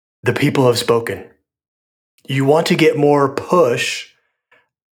The people have spoken. You want to get more push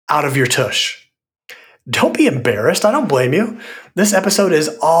out of your tush. Don't be embarrassed. I don't blame you. This episode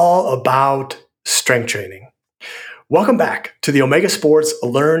is all about strength training. Welcome back to the Omega Sports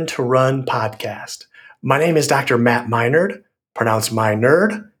Learn to Run podcast. My name is Dr. Matt Meinerd, pronounced My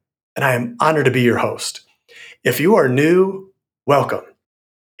Nerd, and I am honored to be your host. If you are new, welcome.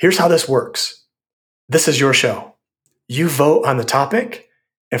 Here's how this works. This is your show. You vote on the topic,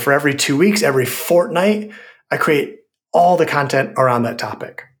 and for every 2 weeks, every fortnight, I create all the content around that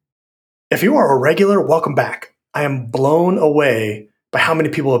topic. If you are a regular, welcome back. I am blown away by how many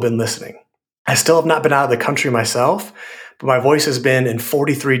people have been listening. I still have not been out of the country myself, but my voice has been in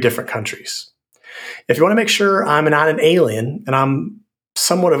 43 different countries. If you want to make sure I'm not an alien and I'm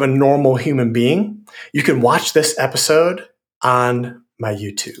somewhat of a normal human being, you can watch this episode on my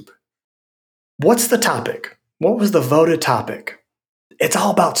YouTube. What's the topic? What was the voted topic? It's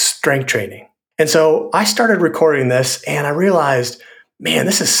all about strength training. And so I started recording this and I realized, man,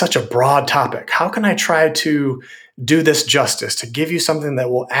 this is such a broad topic. How can I try to do this justice, to give you something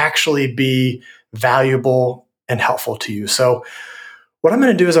that will actually be valuable and helpful to you? So what I'm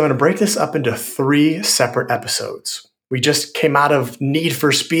going to do is I'm going to break this up into 3 separate episodes. We just came out of Need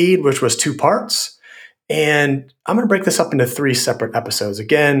for Speed, which was 2 parts. And I'm going to break this up into 3 separate episodes.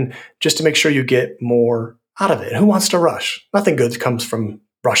 Again, just to make sure you get more out of it. Who wants to rush? Nothing good comes from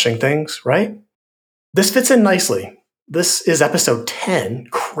rushing things, right? This fits in nicely. This is episode 10,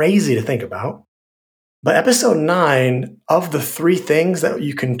 crazy to think about. But episode 9, of the 3 things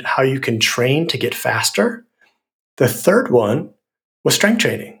that how you can train to get faster, the third one was strength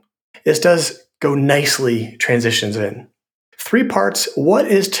training. This does go nicely transitions in. 3 parts. What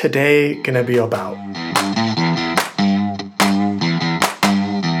is today going to be about?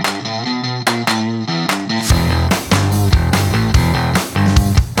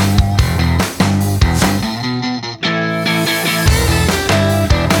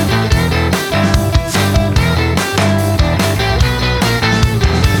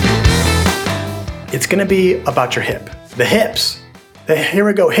 It's going to be about your hip. The hips. Here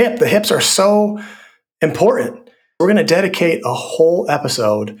we go, hip. The hips are so important. We're going to dedicate a whole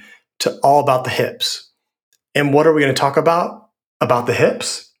episode to all about the hips. And what are we going to talk about the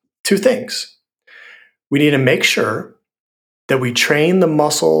hips? 2 things. We need to make sure that we train the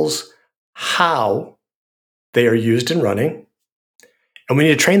muscles how they are used in running. And we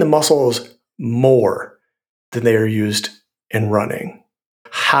need to train the muscles more than they are used in running.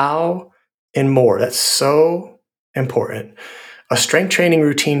 How and more. That's so important. A strength training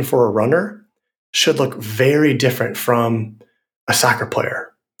routine for a runner should look very different from a soccer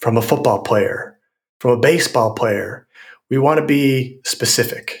player, from a football player, from a baseball player. We want to be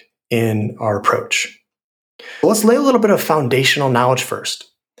specific in our approach. Let's lay a little bit of foundational knowledge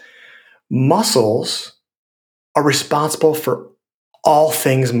first. Muscles are responsible for all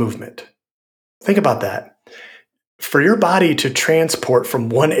things movement. Think about that. For your body to transport from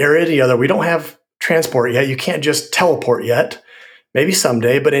one area to the other, we don't have transport yet. You can't just teleport yet. Maybe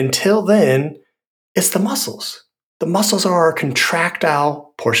someday, but until then, it's the muscles. The muscles are our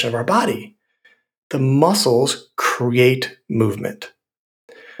contractile portion of our body. The muscles create movement.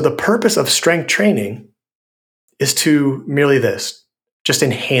 The purpose of strength training is to merely this, just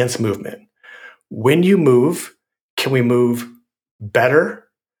enhance movement. When you move, can we move better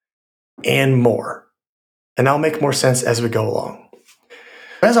and more? And that'll make more sense as we go along.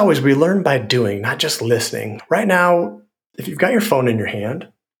 As always, we learn by doing, not just listening. Right now, if you've got your phone in your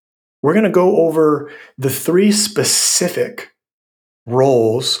hand, we're going to go over the 3 specific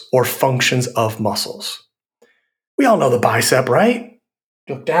roles or functions of muscles. We all know the bicep, right?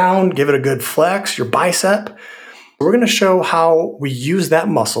 Look down, give it a good flex, your bicep. We're going to show how we use that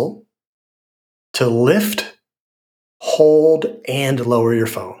muscle to lift, hold, and lower your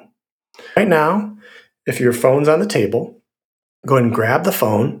phone. Right now, if your phone's on the table, go ahead and grab the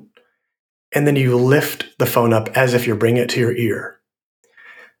phone, and then you lift the phone up as if you're bringing it to your ear.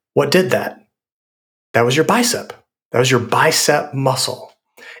 What did that? That was your bicep. That was your bicep muscle.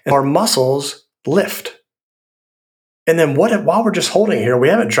 And our muscles lift. And then while we're just holding it here, we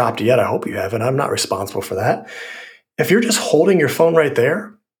haven't dropped it yet. I hope you haven't. I'm not responsible for that. If you're just holding your phone right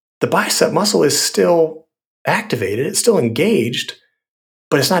there, the bicep muscle is still activated. It's still engaged,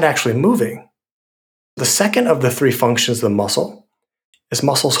 but it's not actually moving. The second of the 3 functions of the muscle is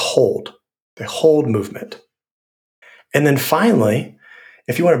muscles hold. They hold movement. And then finally,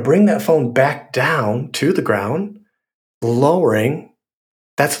 if you want to bring that phone back down to the ground,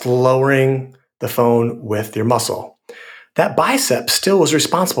 that's lowering the phone with your muscle. That bicep still was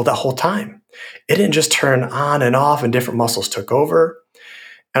responsible that whole time. It didn't just turn on and off and different muscles took over.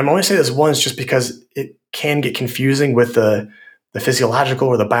 And I'm only saying this once just because it can get confusing with the physiological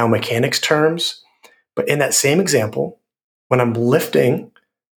or the biomechanics terms. But in that same example, when I'm lifting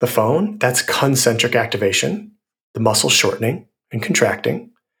the phone, that's concentric activation, the muscle shortening and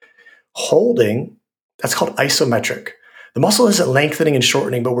contracting. Holding, that's called isometric. The muscle isn't lengthening and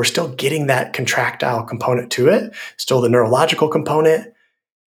shortening, but we're still getting that contractile component to it, still the neurological component.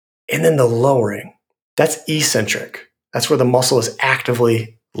 And then the lowering, that's eccentric. That's where the muscle is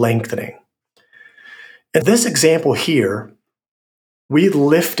actively lengthening. In this example here,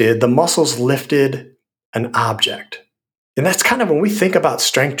 the muscles lifted an object. And that's kind of when we think about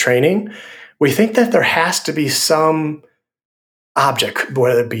strength training, we think that there has to be some object,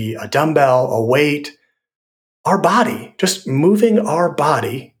 whether it be a dumbbell, a weight, our body, just moving our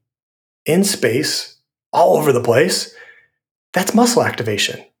body in space all over the place. That's muscle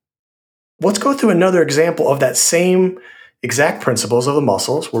activation. Let's go through another example of that same exact principles of the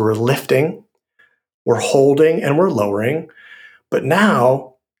muscles where we're lifting, we're holding, and we're lowering. But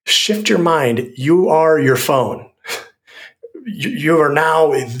now shift your mind. You are your phone. You are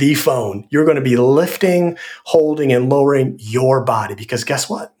now the phone. You're going to be lifting, holding, and lowering your body because guess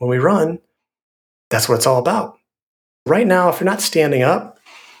what? When we run, that's what it's all about. Right now, if you're not standing up,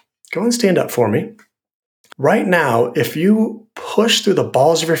 go and stand up for me. Right now, if you push through the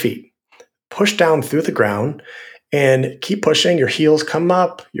balls of your feet, push down through the ground, and keep pushing, your heels come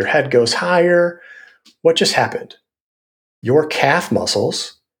up, your head goes higher. What just happened? Your calf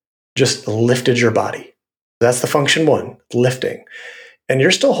muscles just lifted your body. That's the function one, lifting. And you're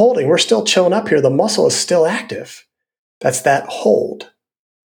still holding. We're still chilling up here. The muscle is still active. That's that hold.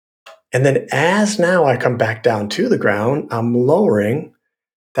 And then as now I come back down to the ground, I'm lowering.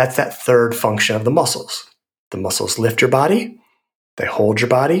 That's that third function of the muscles. The muscles lift your body, they hold your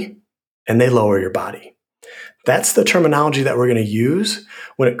body, and they lower your body. That's the terminology that we're going to use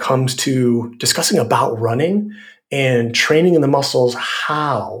when it comes to discussing about running and training in the muscles,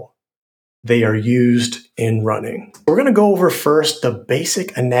 how they are used in running. We're going to go over first the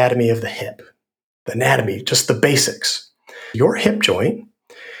basic anatomy of the hip. The anatomy, just the basics. Your hip joint,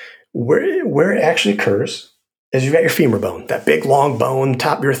 where it actually occurs, is you've got your femur bone, that big long bone,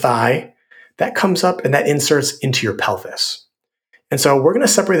 top of your thigh, that comes up and that inserts into your pelvis. And so we're going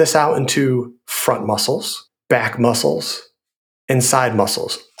to separate this out into front muscles, back muscles, and side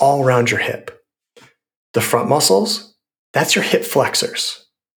muscles all around your hip. The front muscles, that's your hip flexors.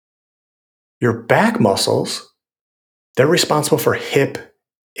 Your back muscles, they're responsible for hip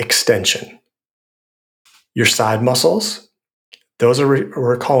extension. Your side muscles, those are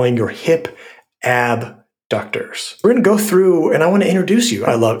we're calling your hip abductors. We're going to go through, and I want to introduce you.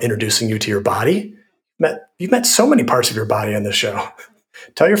 I love introducing you to your body. You've met so many parts of your body on this show.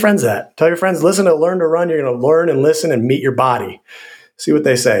 Tell your friends that. Tell your friends, listen to Learn to Run. You're going to learn and listen and meet your body. See what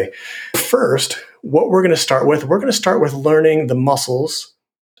they say. First, what we're going to start with learning the muscles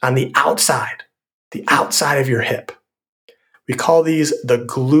on the outside of your hip. We call these the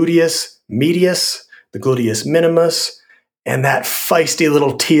gluteus medius, the gluteus minimus, and that feisty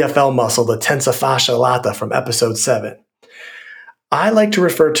little TFL muscle, the tensa fascia lata from episode 7. I like to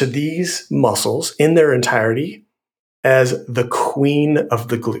refer to these muscles in their entirety as the queen of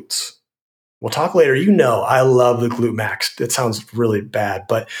the glutes. We'll talk later. You know I love the glute max. It sounds really bad,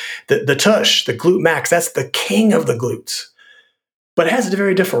 but the tush, the glute max, that's the king of the glutes. But it has a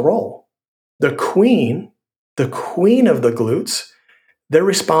very different role. The queen of the glutes, they're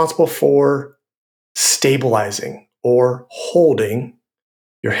responsible for stabilizing or holding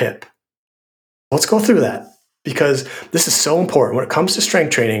your hip. Let's go through that because this is so important. When it comes to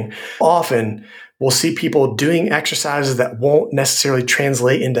strength training, often we'll see people doing exercises that won't necessarily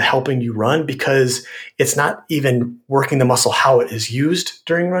translate into helping you run because it's not even working the muscle how it is used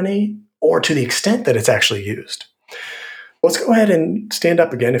during running or to the extent that it's actually used. Let's go ahead and stand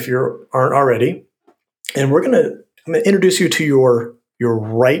up again if you aren't already. And I'm going to introduce you to your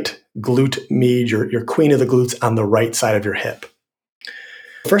right glute med, your queen of the glutes on the right side of your hip.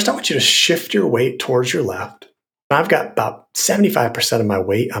 First, I want you to shift your weight towards your left. I've got about 75% of my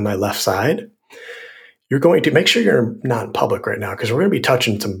weight on my left side. You're going to make sure you're not in public right now because we're going to be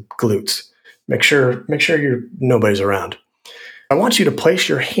touching some glutes. Make sure nobody's around. I want you to place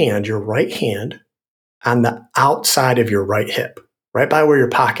your right hand on the outside of your right hip, right by where your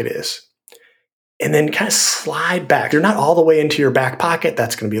pocket is. And then kind of slide back. You're not all the way into your back pocket.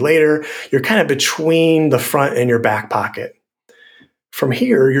 That's going to be later. You're kind of between the front and your back pocket. From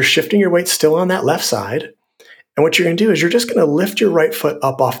here, you're shifting your weight still on that left side. And what you're going to do is you're just going to lift your right foot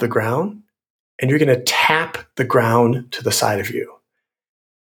up off the ground and you're going to tap the ground to the side of you.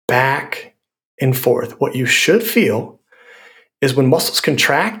 Back and forth. What you should feel is when muscles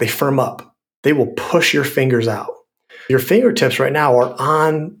contract, they firm up. They will push your fingers out. Your fingertips right now are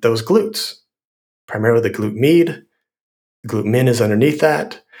on those glutes, primarily the glute med. The glute min is underneath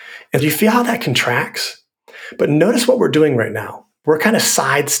that. And you feel how that contracts? But notice what we're doing right now. We're kind of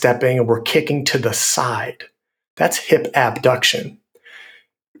sidestepping and we're kicking to the side. That's hip abduction.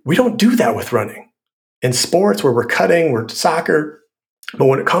 We don't do that with running. In sports where we're cutting, we're soccer, but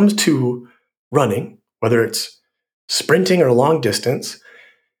when it comes to running, whether it's sprinting or long distance,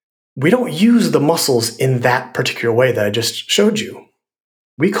 we don't use the muscles in that particular way that I just showed you.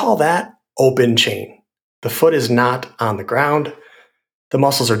 We call that open chain. The foot is not on the ground. The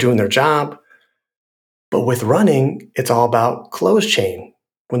muscles are doing their job. But with running, it's all about closed chain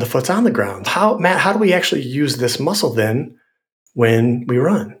when the foot's on the ground. Matt, how do we actually use this muscle then when we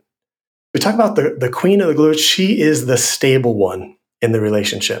run? We talk about the queen of the glutes. She is the stable one in the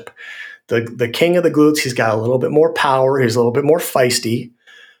relationship. The king of the glutes, he's got a little bit more power. He's a little bit more feisty.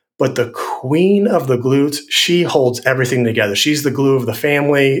 But the queen of the glutes, she holds everything together. She's the glue of the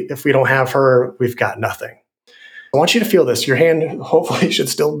family. If we don't have her, we've got nothing. I want you to feel this. Your hand hopefully should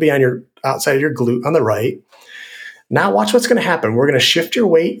still be on your outside of your glute on the right. Now watch what's going to happen. We're going to shift your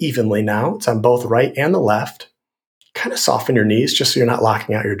weight evenly now. It's on both right and the left. Kind of soften your knees just so you're not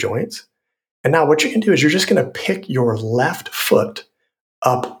locking out your joints. And now what you're going to do is you're just going to pick your left foot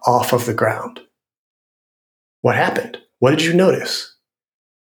up off of the ground. What happened? What did you notice?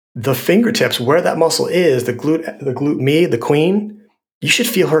 The fingertips, where that muscle is, the glute med, the queen, you should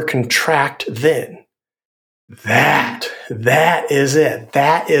feel her contract then. That is it.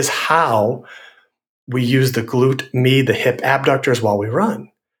 That is how we use the glute med, the hip abductors while we run.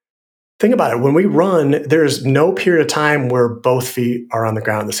 Think about it. When we run, there's no period of time where both feet are on the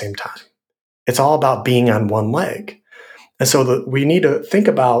ground at the same time. It's all about being on one leg. And so we need to think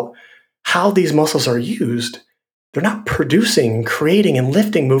about how these muscles are used. They're not producing, creating, and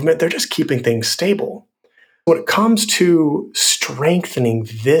lifting movement. They're just keeping things stable. When it comes to strengthening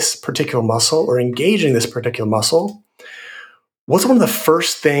this particular muscle or engaging this particular muscle, what's one of the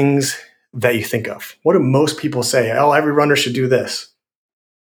first things that you think of? What do most people say? Oh, every runner should do this.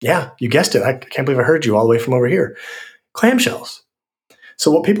 Yeah, you guessed it. I can't believe I heard you all the way from over here. Clamshells.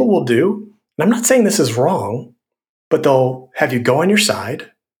 So what people will do, and I'm not saying this is wrong, but they'll have you go on your side,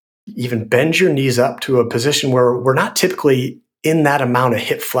 even bend your knees up to a position where we're not typically in that amount of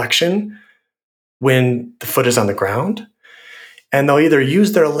hip flexion when the foot is on the ground. And they'll either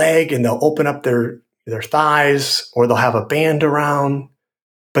use their leg and they'll open up their thighs, or they'll have a band around.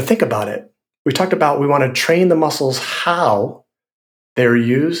 But think about it. We talked about we want to train the muscles how they're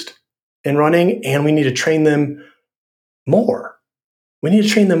used in running, and we need to train them more. We need to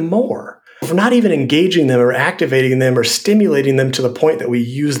train them more. If we're not even engaging them or activating them or stimulating them to the point that we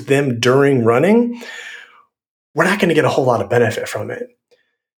use them during running, we're not going to get a whole lot of benefit from it.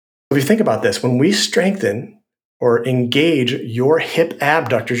 If you think about this, when we strengthen or engage your hip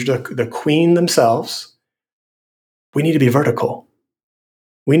abductors, the queen themselves, we need to be vertical.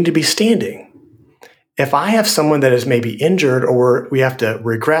 We need to be standing. If I have someone that is maybe injured or we have to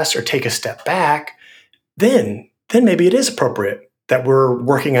regress or take a step back, then maybe it is appropriate that we're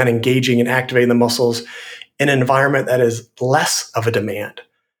working on engaging and activating the muscles in an environment that is less of a demand.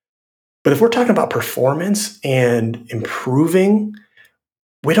 But if we're talking about performance and improving,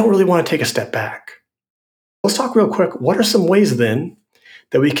 we don't really want to take a step back. Let's talk real quick. What are some ways then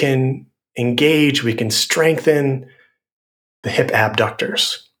that we can engage, we can strengthen the hip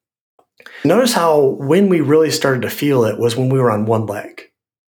abductors? Notice how when we really started to feel it was when we were on one leg.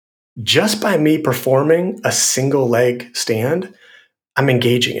 Just by me performing a single leg stand, I'm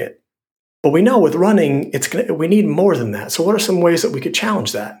engaging it. But we know with running, we need more than that. So what are some ways that we could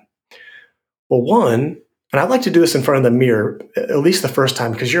challenge that? Well, one, and I'd like to do this in front of the mirror, at least the first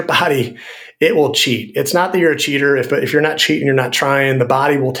time, because your body, it will cheat. It's not that you're a cheater. If you're not cheating, you're not trying. The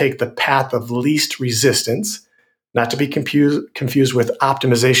body will take the path of least resistance, not to be confused with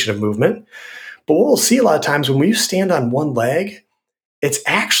optimization of movement. But what we'll see a lot of times when we stand on one leg, it's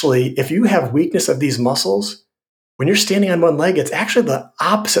actually, if you have weakness of these muscles, when you're standing on one leg, it's actually the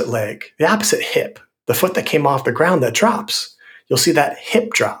opposite leg, the opposite hip, the foot that came off the ground that drops. You'll see that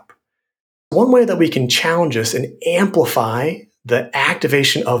hip drop. One way that we can challenge this and amplify the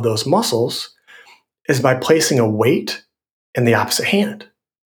activation of those muscles is by placing a weight in the opposite hand.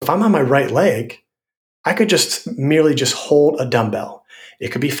 If I'm on my right leg, I could merely hold a dumbbell. It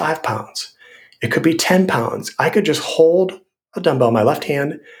could be 5 pounds. It could be 10 pounds. I could just hold a dumbbell in my left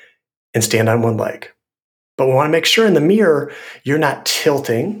hand and stand on one leg. But we want to make sure in the mirror, you're not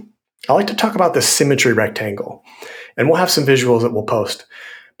tilting. I like to talk about the symmetry rectangle, and we'll have some visuals that we'll post.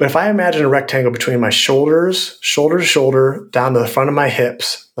 But if I imagine a rectangle between my shoulders, shoulder to shoulder, down to the front of my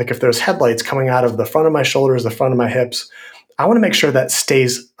hips, like if there's headlights coming out of the front of my shoulders, the front of my hips, I want to make sure that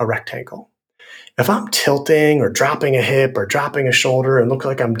stays a rectangle. If I'm tilting or dropping a hip or dropping a shoulder and look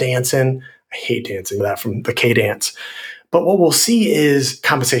like I'm dancing, I hate dancing, that from the K-dance. But what we'll see is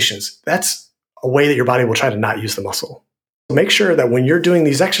compensations. That's a way that your body will try to not use the muscle. Make sure that when you're doing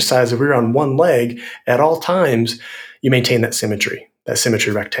these exercises, if you're on one leg at all times, you maintain that symmetry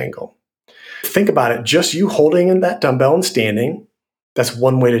rectangle. Think about it, just you holding in that dumbbell and standing, that's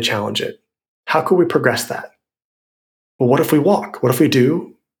one way to challenge it. How could we progress that? Well, what if we walk? What if we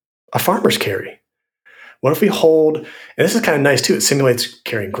do a farmer's carry? What if we hold, and this is kind of nice too, it simulates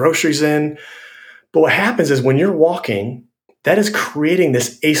carrying groceries in. But what happens is when you're walking, that is creating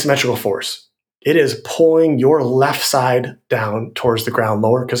this asymmetrical force. It is pulling your left side down towards the ground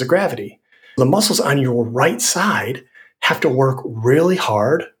lower because of gravity. The muscles on your right side have to work really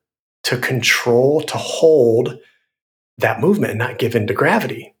hard to control, to hold that movement and not give in to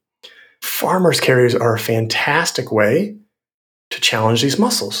gravity. Farmer's carries are a fantastic way to challenge these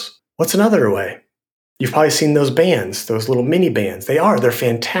muscles. What's another way? You've probably seen those bands, those little mini bands. They're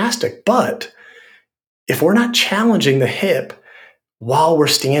fantastic. But if we're not challenging the hip while we're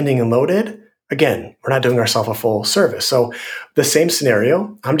standing and loaded, again, we're not doing ourselves a full service. So the same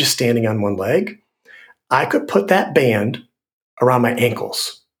scenario, I'm just standing on one leg. I could put that band around my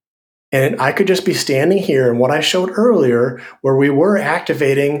ankles. And I could just be standing here in what I showed earlier, where we were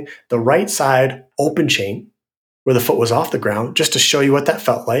activating the right side open chain, where the foot was off the ground, just to show you what that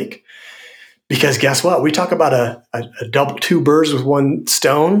felt like. Because guess what? We talk about a double, two birds with one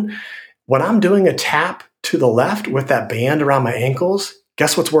stone. When I'm doing a tap to the left with that band around my ankles,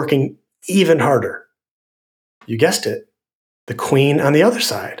 guess what's working even harder? You guessed it, the queen on the other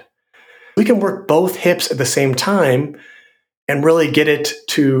side. We can work both hips at the same time and really get it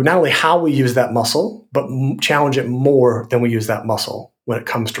to not only how we use that muscle, but challenge it more than we use that muscle when it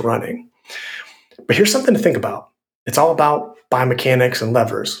comes to running. But here's something to think about. It's all about biomechanics and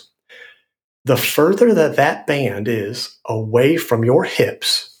levers. The further that band is away from your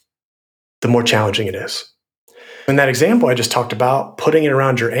hips, the more challenging it is. In that example I just talked about, putting it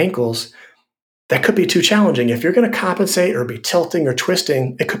around your ankles, that could be too challenging. If you're going to compensate or be tilting or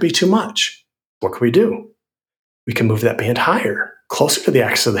twisting, it could be too much. What can we do? We can move that band higher, closer to the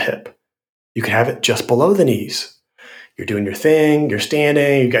axis of the hip. You can have it just below the knees. You're doing your thing, you're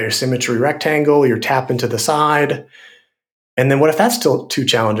standing, you got your symmetry rectangle, you're tapping to the side. And then what if that's still too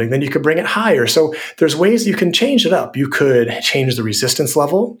challenging? Then you could bring it higher. So there's ways you can change it up. You could change the resistance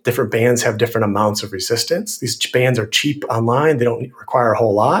level. Different bands have different amounts of resistance. These bands are cheap online. They don't require a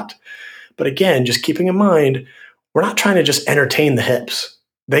whole lot. But again, just keeping in mind, we're not trying to just entertain the hips.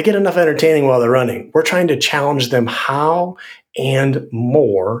 They get enough entertaining while they're running. We're trying to challenge them how and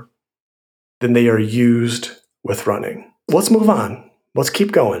more than they are used with running. Let's move on. Let's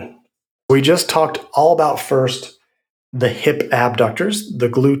keep going. We just talked all about first the hip abductors, the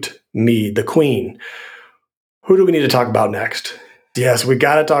glute med, the queen. Who do we need to talk about next? Yes, we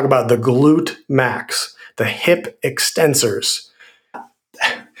got to talk about the glute max, the hip extensors,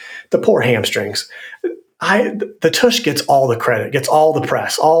 the poor hamstrings. The tush gets all the credit, gets all the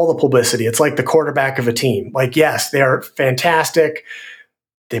press, all the publicity. It's like the quarterback of a team. Like, yes, they are fantastic.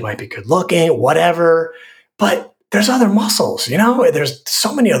 They might be good looking, whatever, but there's other muscles, there's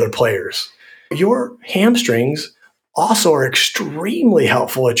so many other players. Your hamstrings also are extremely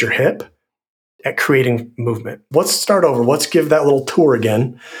helpful at your hip at creating movement. Let's start over. Let's give that little tour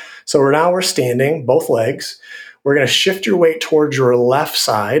again. So we're standing, both legs. We're going to shift your weight towards your left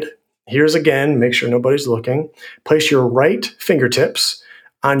side. Here's again, make sure nobody's looking. Place your right fingertips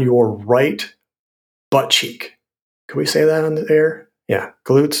on your right butt cheek. Can we say that on the air? Yeah,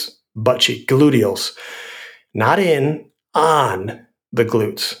 glutes, butt cheek, gluteals. Not in, on the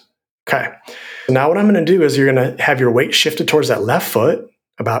glutes. Okay. Now what I'm going to do is you're going to have your weight shifted towards that left foot,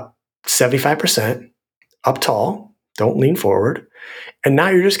 about 75%, up tall. Don't lean forward. And now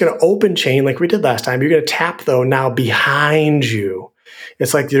you're just going to open chain like we did last time. You're going to tap, though, now behind you.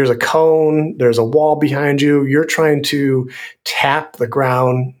 It's like there's a cone, there's a wall behind you. You're trying to tap the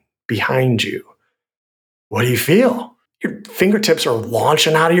ground behind you. What do you feel? Your fingertips are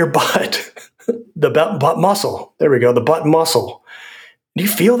launching out of your butt. The butt muscle. There we go, the butt muscle. Do you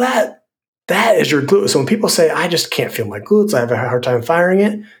feel that? That is your glute. So when people say, I just can't feel my glutes, I have a hard time firing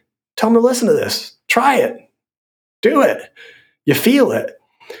it, tell them to listen to this. Try it. Do it. You feel it.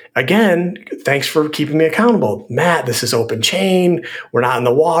 Again, thanks for keeping me accountable. Matt, this is open chain. We're not in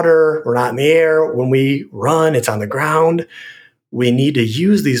the water. We're not in the air. When we run, it's on the ground. We need to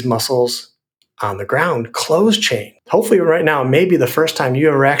use these muscles on the ground. Closed chain. hopefully right now, maybe the first time you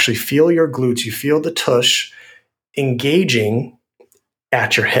ever actually feel your glutes, you feel the tush engaging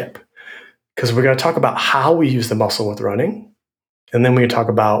at your hip. Because we're going to talk about how we use the muscle with running, and then we're going to talk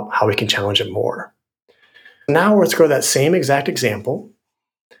about how we can challenge it more. Now let's go to that same exact example,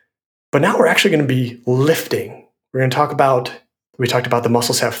 but now we're actually going to be lifting. We're going to talk about, we talked about the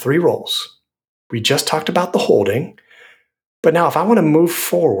muscles have 3 roles. We just talked about the holding, but now if I want to move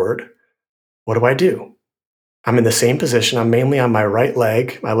forward, what do? I'm in the same position. I'm mainly on my right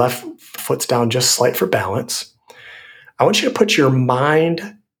leg. My left foot's down just slight for balance. I want you to put your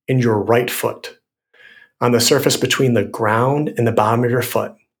mind in your right foot on the surface between the ground and the bottom of your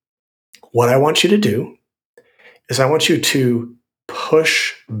foot. What I want you to do is I want you to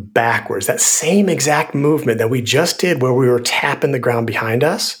push backwards. That same exact movement that we just did where we were tapping the ground behind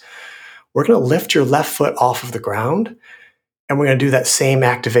us, we're going to lift your left foot off of the ground, and we're going to do that same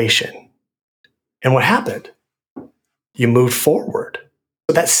activation. And what happened? You moved forward.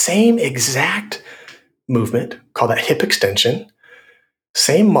 So that same exact movement, called that hip extension,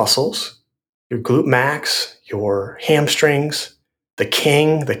 same muscles, your glute max, your hamstrings, the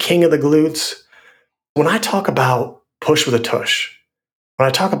king of the glutes. When I talk about push with a tush, when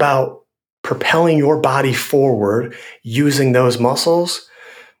I talk about propelling your body forward using those muscles,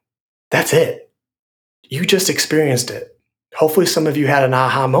 that's it. You just experienced it. Hopefully some of you had an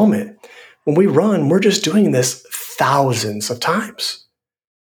aha moment. When we run, we're just doing this thousands of times.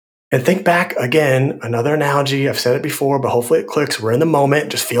 And think back again, another analogy, I've said it before, but hopefully it clicks. We're in the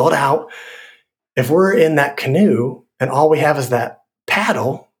moment, just feel it out. If we're in that canoe and all we have is that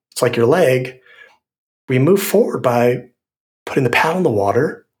paddle, it's like your leg, we move forward by putting the paddle in the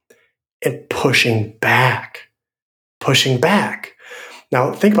water and pushing back.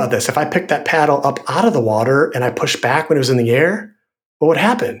 Now think about this. If I picked that paddle up out of the water and I pushed back when it was in the air, what would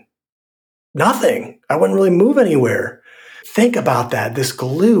happen? Nothing. I wouldn't really move anywhere. Think about that. This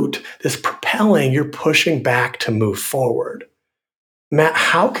glute, this propelling, you're pushing back to move forward. Matt,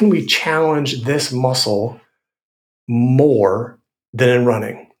 how can we challenge this muscle more than in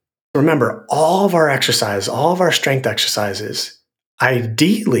running? Remember, all of our exercises, all of our strength exercises,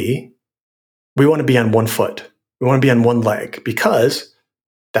 ideally, we want to be on one foot. We want to be on one leg because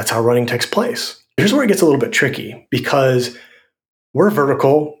that's how running takes place. Here's where it gets a little bit tricky because we're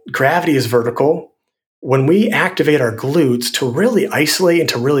vertical, gravity is vertical. When we activate our glutes to really isolate and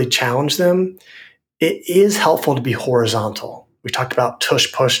to really challenge them, it is helpful to be horizontal. We talked about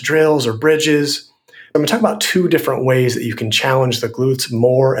tush-push drills or bridges. I'm going to talk about 2 different ways that you can challenge the glutes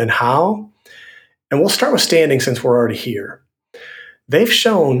more and how. And we'll start with standing since we're already here. They've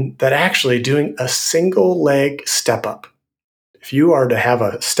shown that actually doing a single leg step up, if you are to have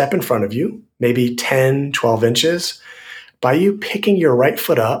a step in front of you, maybe 10, 12 inches, by you picking your right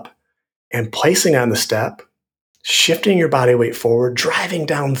foot up and placing on the step, shifting your body weight forward, driving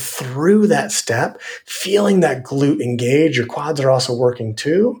down through that step, feeling that glute engage, your quads are also working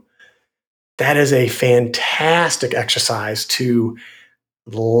too. That is a fantastic exercise to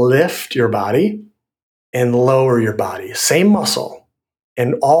lift your body and lower your body. Same muscle.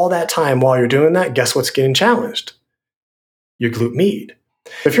 And all that time while you're doing that, guess what's getting challenged? Your glute med.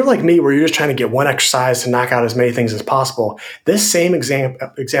 If you're like me, where you're just trying to get one exercise to knock out as many things as possible, this same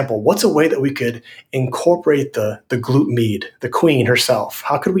example, what's a way that we could incorporate the glute med, the queen herself?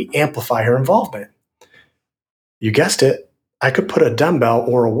 How could we amplify her involvement? You guessed it. I could put a dumbbell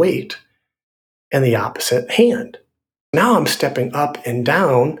or a weight in the opposite hand. Now I'm stepping up and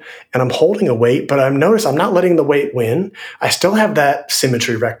down and I'm holding a weight, but I've noticed I'm not letting the weight win. I still have that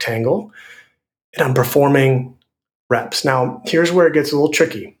symmetry rectangle and I'm performing reps. Now, here's where it gets a little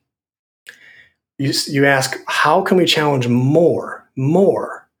tricky. You ask, how can we challenge more?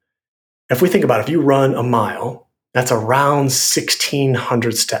 If we think about it, if you run a mile, that's around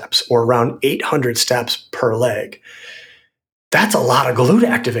 1,600 steps or around 800 steps per leg. That's a lot of glute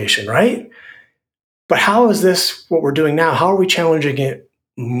activation, right? But how is this what we're doing now? How are we challenging it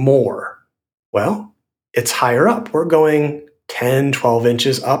more? Well, it's higher up. We're going 10, 12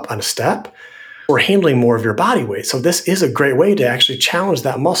 inches up on a step. We're handling more of your body weight. So this is a great way to actually challenge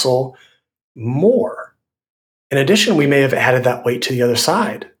that muscle more. In addition, we may have added that weight to the other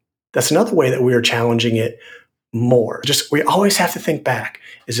side. That's another way that we are challenging it more. We always have to think back.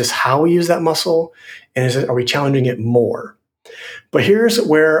 Is this how we use that muscle? And are we challenging it more? But here's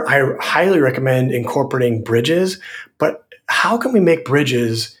where I highly recommend incorporating bridges. But how can we make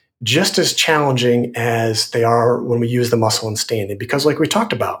bridges just as challenging as they are when we use the muscle in standing? Because like we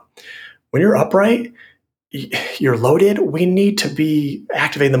talked about, when you're upright, you're loaded, we need to be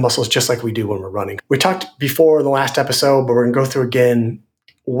activating the muscles just like we do when we're running. We talked before in the last episode, but we're going to go through again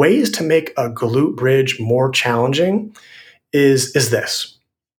ways to make a glute bridge more challenging is this.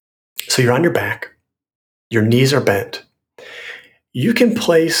 So you're on your back, your knees are bent. You can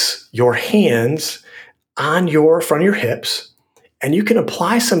place your hands on your front of your hips, and you can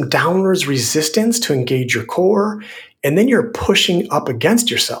apply some downwards resistance to engage your core, and then you're pushing up against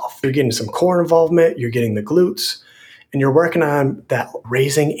yourself. You're getting some core involvement, you're getting the glutes, and you're working on that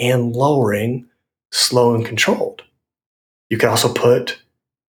raising and lowering, slow and controlled. You could also put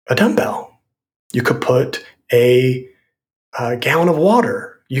a dumbbell. You could put a gallon of water.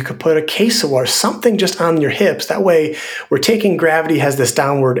 You could put a case of water, something just on your hips. That way, we're taking gravity has this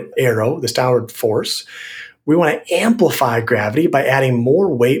downward arrow, this downward force. We want to amplify gravity by adding more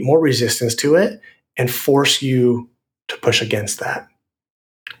weight, more resistance to it, and force you to push against that.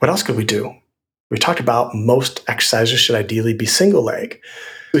 What else could we do? We talked about most exercises should ideally be single leg.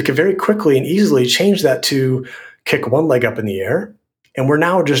 We could very quickly and easily change that to kick one leg up in the air, and we're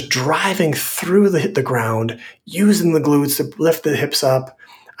now just driving through the ground, using the glutes to lift the hips up.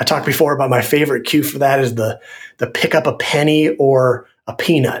 I talked before about my favorite cue for that is the pick up a penny or a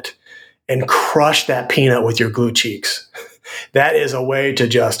peanut and crush that peanut with your glute cheeks. That is a way to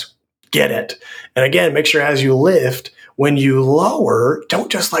just get it. And again, make sure as you lift, when you lower,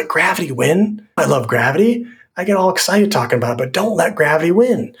 don't just let gravity win. I love gravity. I get all excited talking about it, but don't let gravity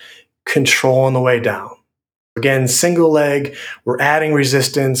win. Control on the way down. Again, single leg, we're adding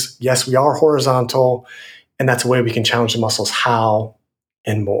resistance. Yes, we are horizontal, and that's a way we can challenge the muscles. How?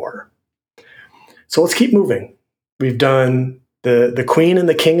 And more. So let's keep moving. We've done the queen and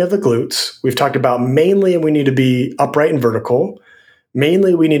the king of the glutes. We've talked about mainly we need to be upright and vertical.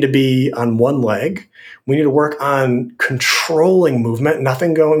 Mainly we need to be on one leg. We need to work on controlling movement, not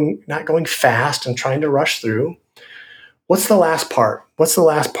going fast and trying to rush through. What's the last part? What's the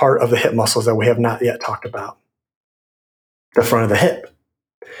last part of the hip muscles that we have not yet talked about? The front of the hip.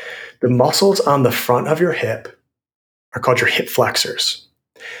 The muscles on the front of your hip are called your hip flexors.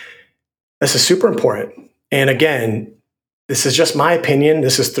 This is super important. And again, this is just my opinion.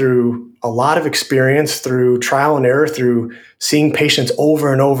 This is through a lot of experience, through trial and error, through seeing patients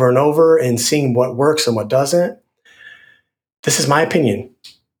over and over and over and seeing what works and what doesn't. This is my opinion.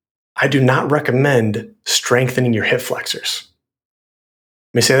 I do not recommend strengthening your hip flexors.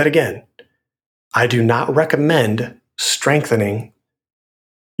 Let me say that again. I do not recommend strengthening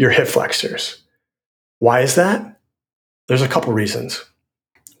your hip flexors. Why is that? There's a couple reasons.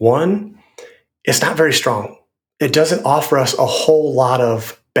 One, it's not very strong. It doesn't offer us a whole lot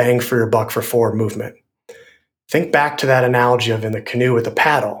of bang for your buck for forward movement. Think back to that analogy of in the canoe with the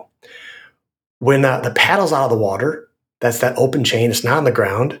paddle. When the paddle's out of the water, that's that open chain, it's not on the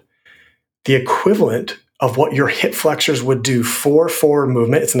ground, the equivalent of what your hip flexors would do for forward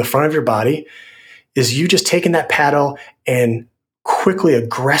movement, it's in the front of your body, is you just taking that paddle and quickly,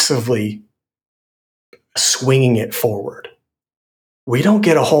 aggressively swinging it forward. We don't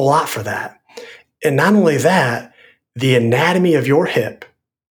get a whole lot for that. And not only that, the anatomy of your hip,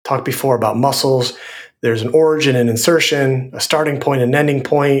 talked before about muscles, there's an origin and insertion, a starting point and ending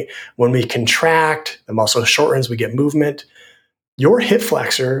point. When we contract, the muscle shortens, we get movement. Your hip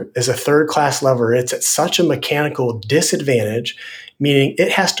flexor is a third-class lever. It's at such a mechanical disadvantage, meaning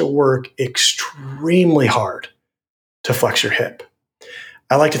it has to work extremely hard to flex your hip.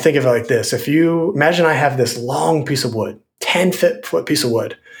 I like to think of it like this. If you imagine I have this long piece of wood, 10-foot piece of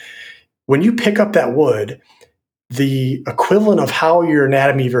wood. When you pick up that wood, the equivalent of how your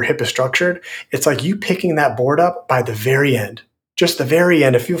anatomy of your hip is structured, it's like you picking that board up by the very end. Just the very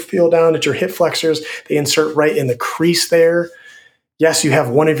end. If you feel down at your hip flexors, they insert right in the crease there. Yes, you have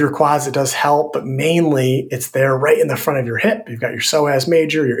one of your quads that does help, but mainly it's there right in the front of your hip. You've got your psoas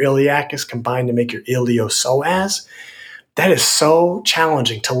major, your iliacus combined to make your iliopsoas. That is so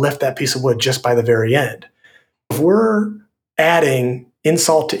challenging to lift that piece of wood just by the very end. If we're adding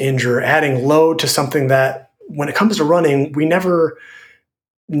insult to injury, adding load to something that when it comes to running, we never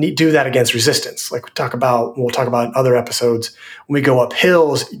do that against resistance. Like we'll talk about in other episodes. When we go up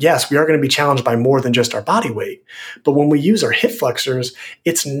hills, yes, we are going to be challenged by more than just our body weight. But when we use our hip flexors,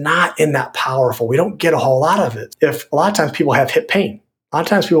 it's not in that powerful. We don't get a whole lot of it. If a lot of times people have hip pain, a lot of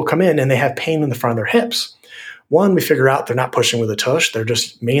times people come in and they have pain in the front of their hips. One, we figure out they're not pushing with a tush. They're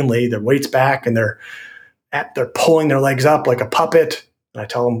just mainly their weight's back and they're pulling their legs up like a puppet. And I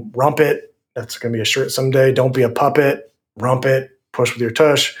tell them, rump it. That's going to be a shirt someday. Don't be a puppet. Rump it. Push with your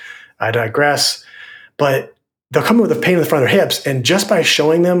tush. I digress. But they'll come in with a pain in the front of their hips. And just by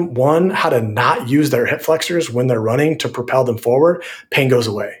showing them, one, how to not use their hip flexors when they're running to propel them forward, pain goes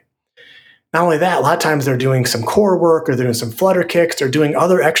away. Not only that, a lot of times they're doing some core work or they're doing some flutter kicks. They're doing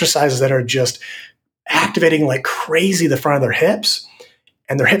other exercises that are just activating like crazy the front of their hips.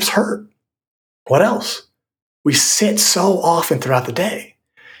 and their hips hurt. What else? We sit so often throughout the day.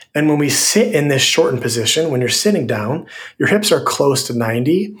 And when we sit in this shortened position, when you're sitting down, your hips are close to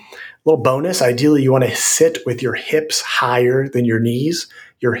 90. Little bonus, ideally you want to sit with your hips higher than your knees,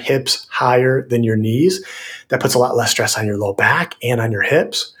 your hips higher than your knees. That puts a lot less stress on your low back and on your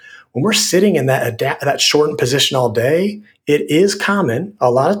hips. When we're sitting in that shortened position all day, it is common,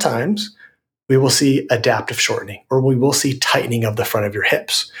 a lot of times, we will see adaptive shortening, or we will see tightening of the front of your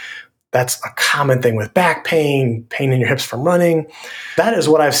hips. That's a common thing with back pain, pain in your hips from running. That is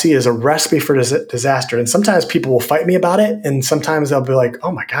what I see as a recipe for disaster. And sometimes people will fight me about it. And sometimes they'll be like,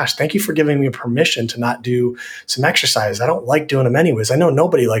 oh my gosh, thank you for giving me permission to not do some exercise. I don't like doing them anyways. I know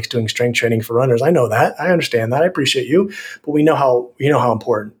nobody likes doing strength training for runners. I know that. I understand that. I appreciate you. But we know how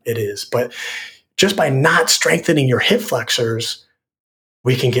important it is. But just by not strengthening your hip flexors,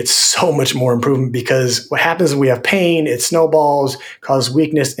 we can get so much more improvement, because what happens is we have pain, it snowballs, causes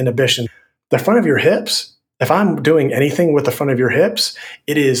weakness, inhibition. The front of your hips, if I'm doing anything with the front of your hips,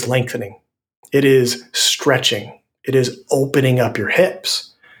 it is lengthening. It is stretching. It is opening up your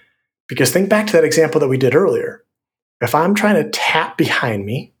hips. Because think back to that example that we did earlier. If I'm trying to tap behind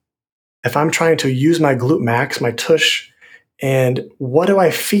me, if I'm trying to use my glute max, my tush, and what do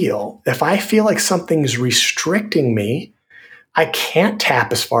I feel? If I feel like something's restricting me, I can't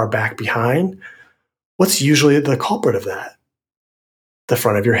tap as far back behind. What's usually the culprit of that? The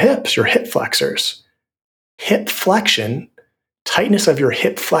front of your hips, your hip flexors. Hip flexion, tightness of your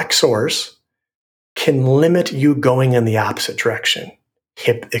hip flexors can limit you going in the opposite direction.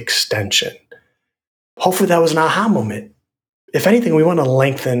 Hip extension. Hopefully that was an aha moment. If anything, we want to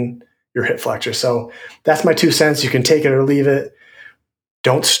lengthen your hip flexors. So that's my 2 cents. You can take it or leave it.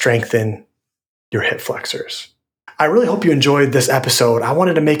 Don't strengthen your hip flexors. I really hope you enjoyed this episode. I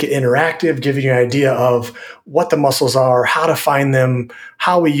wanted to make it interactive, giving you an idea of what the muscles are, how to find them,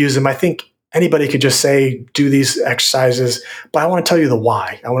 how we use them. I think anybody could just say, do these exercises, but I want to tell you the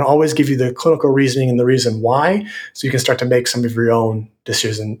why. I want to always give you the clinical reasoning and the reason why, so you can start to make some of your own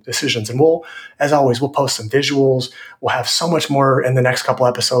decisions. And as always, we'll post some visuals. We'll have so much more in the next couple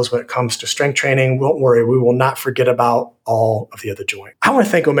episodes when it comes to strength training. Don't worry, we will not forget about all of the other joints. I want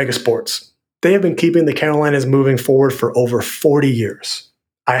to thank Omega Sports. They have been keeping the Carolinas moving forward for over 40 years.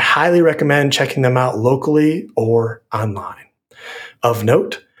 I highly recommend checking them out locally or online. Of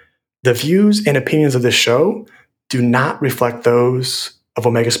note, the views and opinions of this show do not reflect those of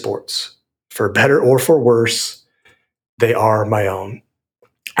Omega Sports. For better or for worse, they are my own.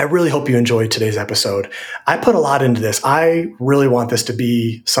 I really hope you enjoyed today's episode. I put a lot into this. I really want this to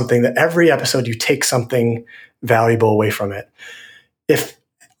be something that every episode you take something valuable away from it. If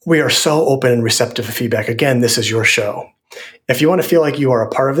we are so open and receptive to feedback. Again, this is your show. If you want to feel like you are a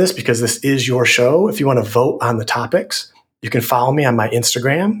part of this because this is your show, if you want to vote on the topics, you can follow me on my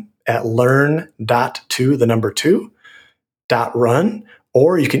Instagram at learn.2run,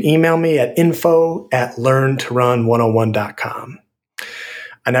 or you can email me at info@learntorun101.com.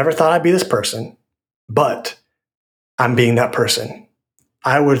 I never thought I'd be this person, but I'm being that person.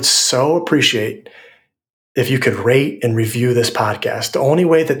 I would so appreciate if you could rate and review this podcast. The only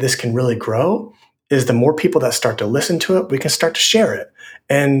way that this can really grow is the more people that start to listen to it, we can start to share it.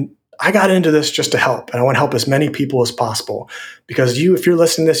 And I got into this just to help, and I want to help as many people as possible, because if you're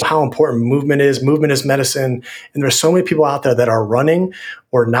listening to this, how important movement is medicine. And there's so many people out there that are running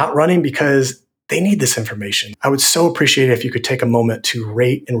or not running because they need this information. I would so appreciate it if you could take a moment to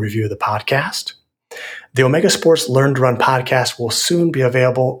rate and review the podcast. The Omega Sports Learn to Run podcast will soon be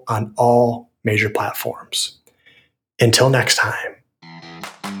available on all major platforms. Until next time,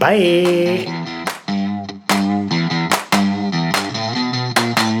 bye.